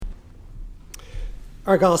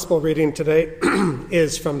Our gospel reading today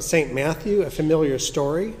is from St. Matthew, a familiar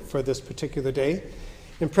story for this particular day.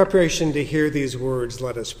 In preparation to hear these words,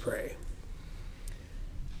 let us pray.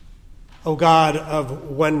 O God of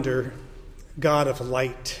wonder, God of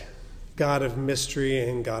light, God of mystery,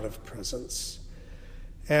 and God of presence,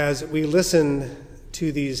 as we listen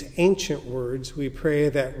to these ancient words, we pray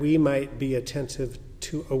that we might be attentive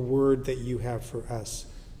to a word that you have for us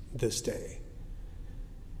this day.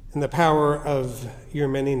 In the power of your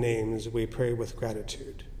many names, we pray with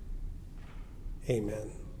gratitude.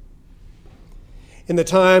 Amen. In the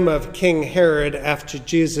time of King Herod, after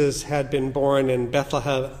Jesus had been born in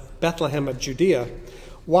Bethlehem of Judea,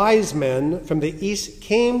 wise men from the east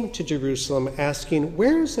came to Jerusalem asking,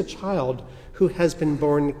 "Where is the child who has been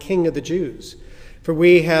born King of the Jews? For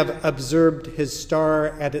we have observed his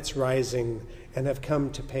star at its rising and have come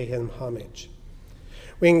to pay him homage."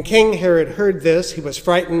 When King Herod heard this, he was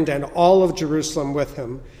frightened, and all of Jerusalem with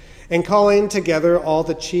him. And calling together all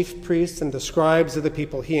the chief priests and the scribes of the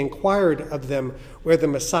people, he inquired of them where the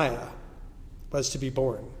Messiah was to be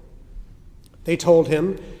born. They told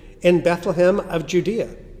him, "In Bethlehem of Judea,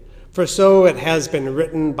 for so it has been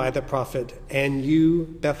written by the prophet, 'And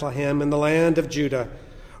you, Bethlehem, in the land of Judah,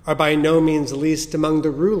 are by no means least among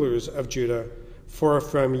the rulers of Judah, for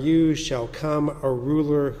from you shall come a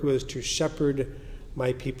ruler who is to shepherd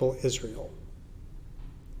my people Israel.'"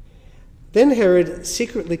 Then Herod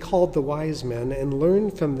secretly called the wise men and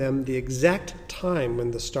learned from them the exact time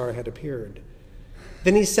when the star had appeared.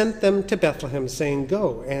 Then he sent them to Bethlehem, saying,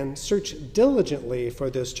 "Go and search diligently for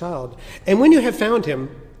this child, and when you have found him,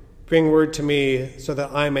 bring word to me so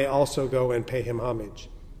that I may also go and pay him homage."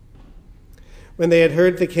 When they had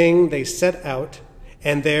heard the king, they set out,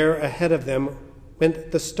 and there ahead of them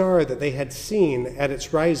went the star that they had seen at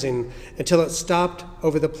its rising until it stopped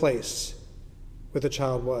over the place where the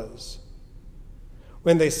child was.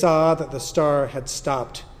 When they saw that the star had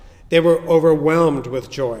stopped, they were overwhelmed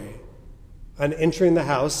with joy. On entering the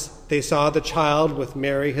house, they saw the child with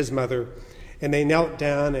Mary, his mother, and they knelt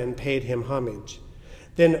down and paid him homage.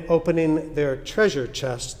 Then, opening their treasure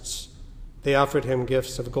chests, they offered him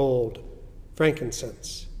gifts of gold,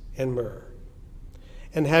 frankincense, and myrrh.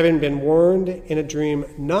 And having been warned in a dream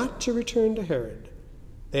not to return to Herod,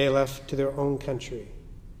 they left to their own country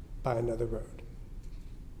by another road.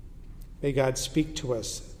 May God speak to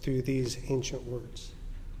us through these ancient words.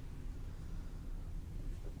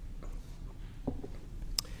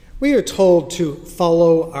 We are told to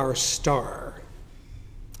follow our star.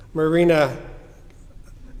 Macrina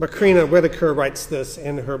Whitaker writes this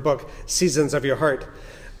in her book, Seasons of Your Heart.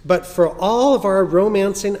 "But for all of our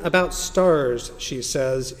romancing about stars," she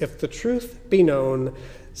says, "if the truth be known,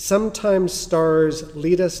 sometimes stars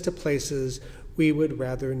lead us to places we would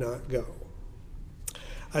rather not go.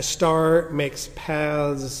 A star makes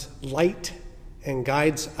paths light and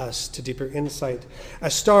guides us to deeper insight. A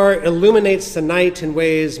star illuminates the night in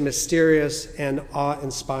ways mysterious and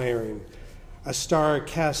awe-inspiring. A star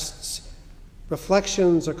casts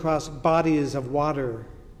reflections across bodies of water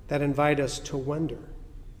that invite us to wonder.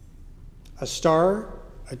 A star,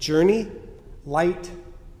 a journey, light,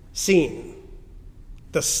 seeing.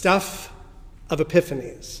 The stuff of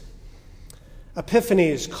epiphanies.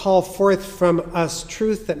 Epiphanies call forth from us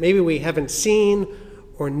truth that maybe we haven't seen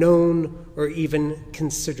or known or even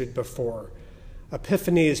considered before.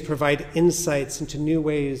 Epiphanies provide insights into new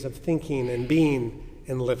ways of thinking and being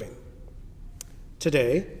and living.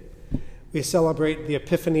 Today, we celebrate the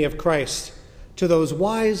Epiphany of Christ to those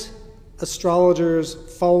wise astrologers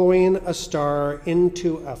following a star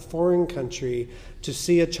into a foreign country to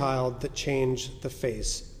see a child that changed the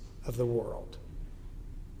face of the world.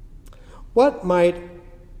 What might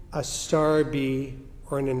a star be,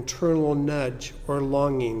 or an internal nudge or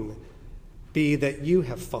longing be that you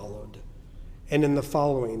have followed, and in the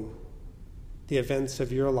following, the events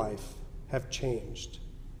of your life have changed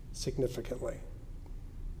significantly?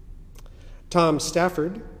 Tom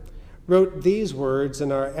Stafford wrote these words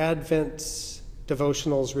in our Advent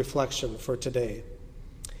devotionals reflection for today.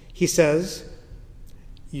 He says,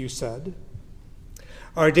 "You said,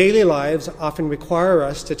 our daily lives often require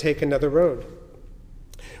us to take another road.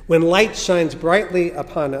 When light shines brightly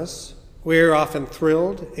upon us, we are often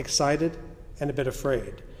thrilled, excited, and a bit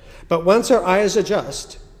afraid. But once our eyes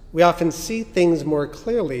adjust, we often see things more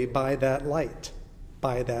clearly by that light,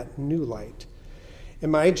 by that new light. In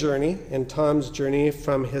my journey, in Tom's journey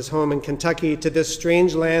from his home in Kentucky to this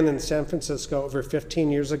strange land in San Francisco over 15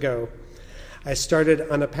 years ago, I started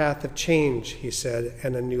on a path of change," he said,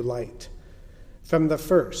 "and a new light. From the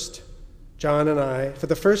first, For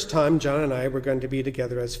the first time, John and I were going to be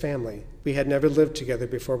together as family. We had never lived together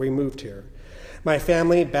before we moved here. My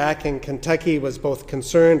family back in Kentucky was both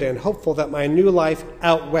concerned and hopeful that my new life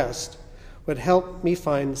out west would help me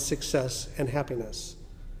find success and happiness.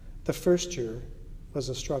 The first year was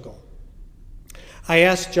a struggle. I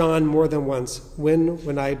asked John more than once, when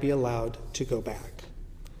would I be allowed to go back?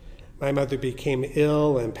 My mother became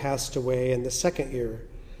ill and passed away in the second year.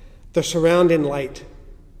 The surrounding light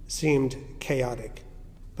seemed chaotic,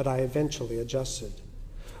 but I eventually adjusted.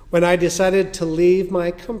 When I decided to leave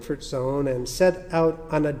my comfort zone and set out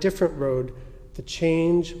on a different road, the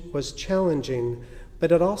change was challenging,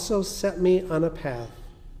 but it also set me on a path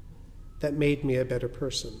that made me a better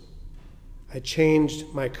person. I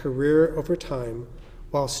changed my career over time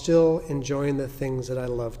while still enjoying the things that I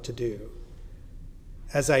love to do.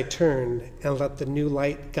 As I turned and let the new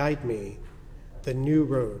light guide me, the new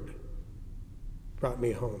road brought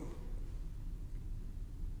me home.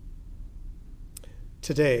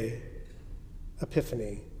 Today,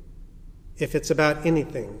 Epiphany, if it's about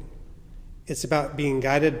anything, it's about being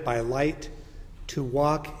guided by light to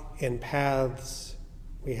walk in paths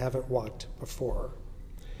we haven't walked before.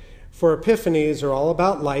 For Epiphanies are all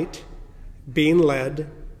about light, being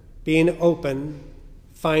led, being open,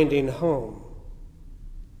 finding home,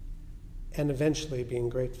 and eventually being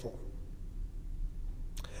grateful.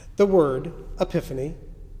 The word Epiphany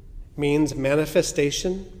means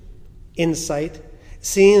manifestation, insight,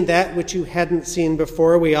 seeing that which you hadn't seen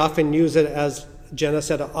before. We often use it, as Jenna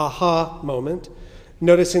said, an aha moment,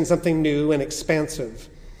 noticing something new and expansive.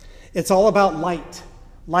 It's all about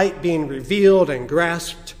light being revealed and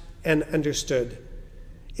grasped and understood.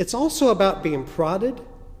 It's also about being prodded,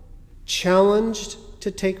 challenged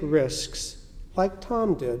to take risks, like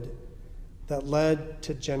Tom did, that led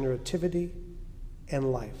to generativity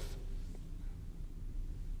and life.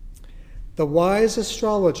 The wise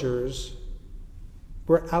astrologers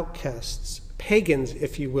were outcasts, pagans,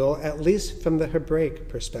 if you will, at least from the Hebraic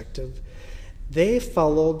perspective. They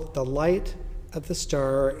followed the light of the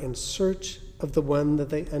star in search of the one that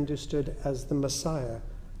they understood as the Messiah,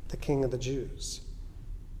 the King of the Jews.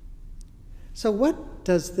 So what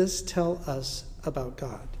does this tell us about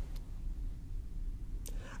God?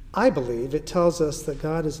 I believe it tells us that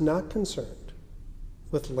God is not concerned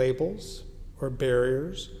with labels or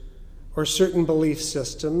barriers or certain belief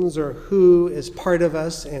systems or who is part of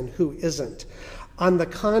us and who isn't. On the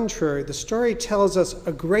contrary, the story tells us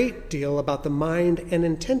a great deal about the mind and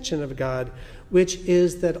intention of God, which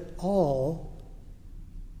is that all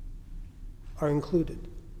are included.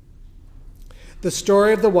 The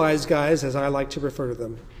story of the wise guys, as I like to refer to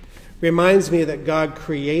them, reminds me that God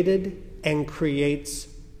created and creates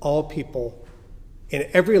all people in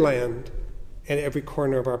every land and every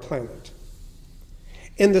corner of our planet.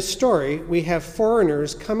 In the story, we have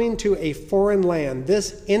foreigners coming to a foreign land.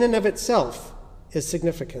 This, in and of itself, is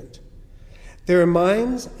significant. Their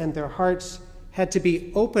minds and their hearts had to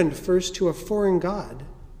be opened first to a foreign God,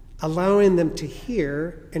 allowing them to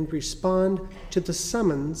hear and respond to the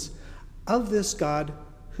summons of this God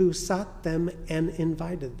who sought them and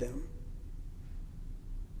invited them.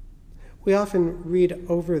 We often read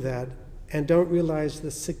over that and don't realize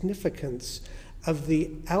the significance of the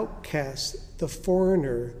outcast, the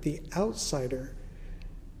foreigner, the outsider,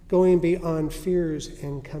 going beyond fears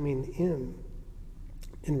and coming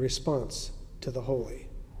in response to the holy.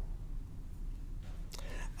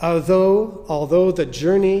 Although the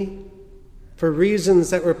journey, for reasons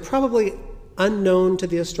that were probably unknown to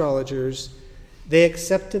the astrologers, they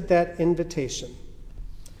accepted that invitation.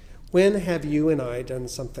 When have you and I done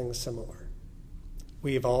something similar?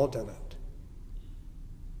 We've all done it.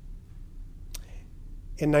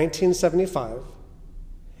 In 1975,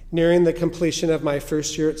 nearing the completion of my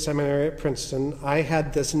first year at seminary at Princeton, I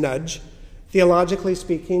had this nudge. Theologically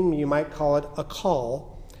speaking, you might call it a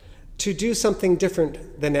call to do something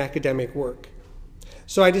different than academic work.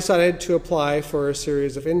 So I decided to apply for a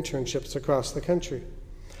series of internships across the country.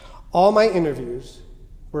 All my interviews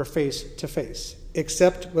were face-to-face,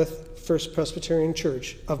 except with First Presbyterian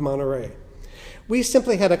Church of Monterey. We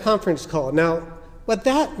simply had a conference call. Now, what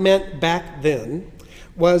that meant back then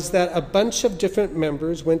was that a bunch of different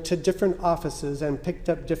members went to different offices and picked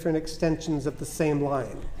up different extensions of the same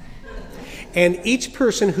line. And each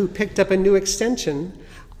person who picked up a new extension,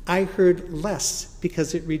 I heard less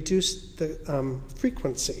because it reduced the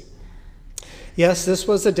frequency. Yes, this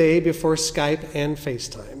was the day before Skype and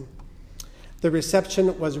FaceTime. The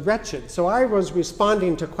reception was wretched, so I was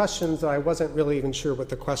responding to questions that I wasn't really even sure what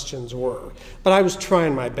the questions were, but I was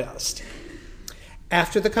trying my best.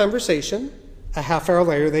 After the conversation, a half hour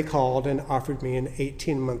later, they called and offered me an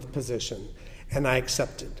 18-month position. and I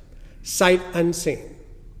accepted, sight unseen,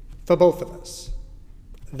 for both of us,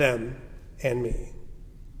 them and me.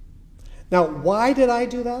 Now, why did I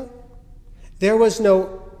do that? There was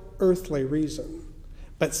no earthly reason,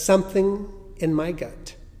 but something in my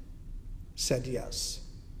gut said yes.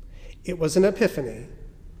 It was an epiphany,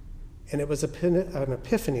 and it was an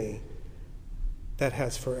epiphany that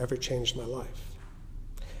has forever changed my life.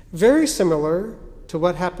 Very similar to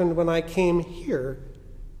what happened when I came here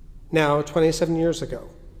now 27 years ago,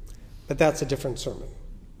 but that's a different sermon.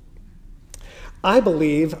 I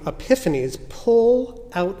believe epiphanies pull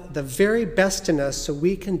out the very best in us so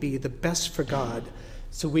we can be the best for God,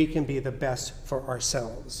 so we can be the best for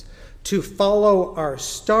ourselves. To follow our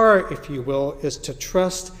star, if you will, is to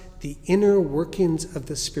trust the inner workings of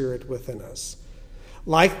the Spirit within us.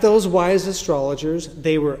 Like those wise astrologers,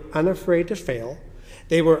 they were unafraid to fail.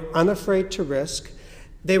 They were unafraid to risk.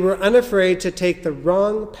 They were unafraid to take the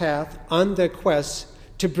wrong path on their quest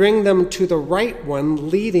to bring them to the right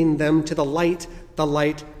one, leading them to the light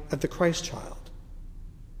of the Christ child.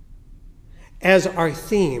 As our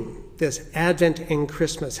theme, this Advent and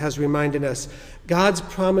Christmas has reminded us, God's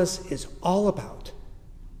promise is all about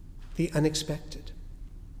the unexpected.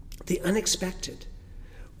 The unexpected,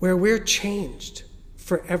 where we're changed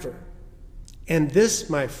forever. And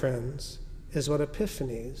this, my friends, is what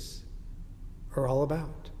epiphanies are all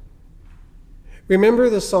about. Remember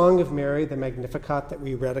the Song of Mary, the Magnificat, that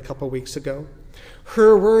we read a couple weeks ago?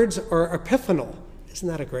 Her words are epiphanal. Isn't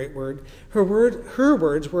that a great word? Her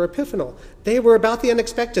words were epiphanal. They were about the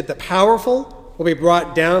unexpected. The powerful will be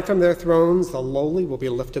brought down from their thrones. The lowly will be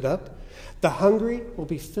lifted up. The hungry will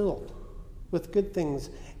be filled with good things.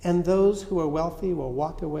 And those who are wealthy will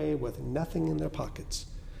walk away with nothing in their pockets.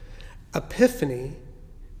 Epiphany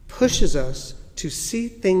pushes us to see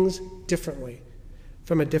things differently,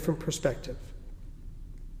 from a different perspective.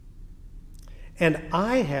 And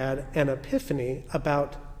I had an epiphany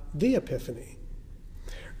about the Epiphany.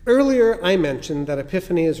 Earlier, I mentioned that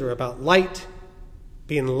epiphanies are about light,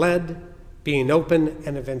 being led, being open,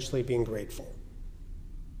 and eventually being grateful.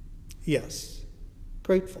 Yes,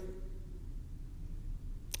 grateful.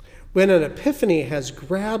 When an epiphany has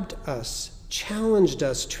grabbed us, challenged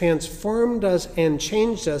us, transformed us, and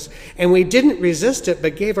changed us, and we didn't resist it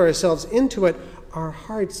but gave ourselves into it, our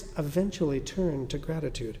hearts eventually turn to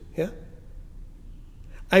gratitude. Yeah?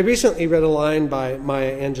 I recently read a line by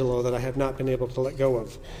Maya Angelou that I have not been able to let go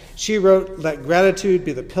of. She wrote, "Let gratitude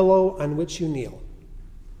be the pillow on which you kneel."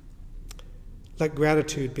 Let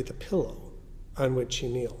gratitude be the pillow on which you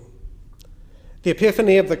kneel. The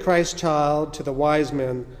epiphany of the Christ child to the wise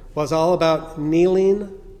men was all about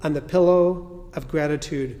kneeling on the pillow of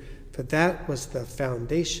gratitude, for that was the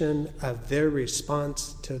foundation of their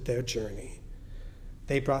response to their journey.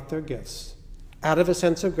 They brought their gifts out of a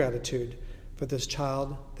sense of gratitude for this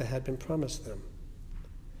child that had been promised them.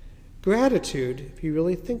 Gratitude, if you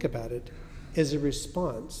really think about it, is a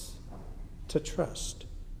response to trust.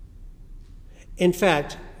 In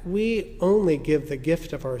fact, we only give the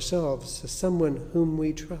gift of ourselves to someone whom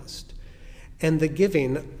we trust. And the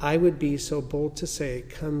giving, I would be so bold to say,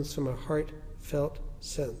 comes from a heartfelt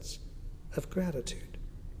sense of gratitude.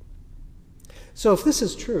 So if this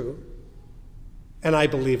is true, and I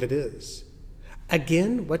believe it is,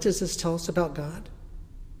 again, what does this tell us about God?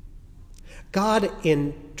 God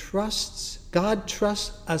trusts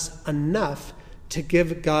us enough to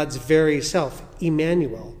give God's very self,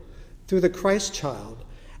 Emmanuel, through the Christ child,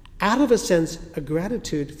 out of a sense of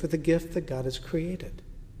gratitude for the gift that God has created.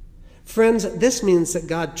 Friends, this means that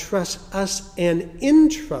God trusts us and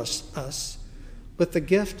entrusts us with the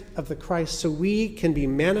gift of the Christ so we can be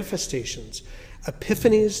manifestations,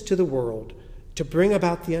 epiphanies to the world, to bring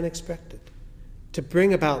about the unexpected, to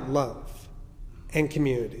bring about love and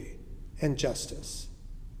community and justice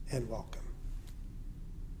and welcome.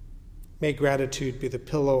 May gratitude be the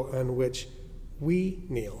pillow on which we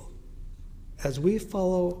kneel as we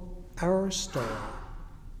follow our star,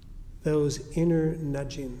 those inner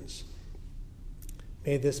nudgings.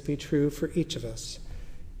 May this be true for each of us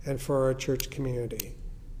and for our church community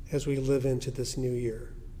as we live into this new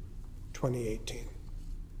year, 2018.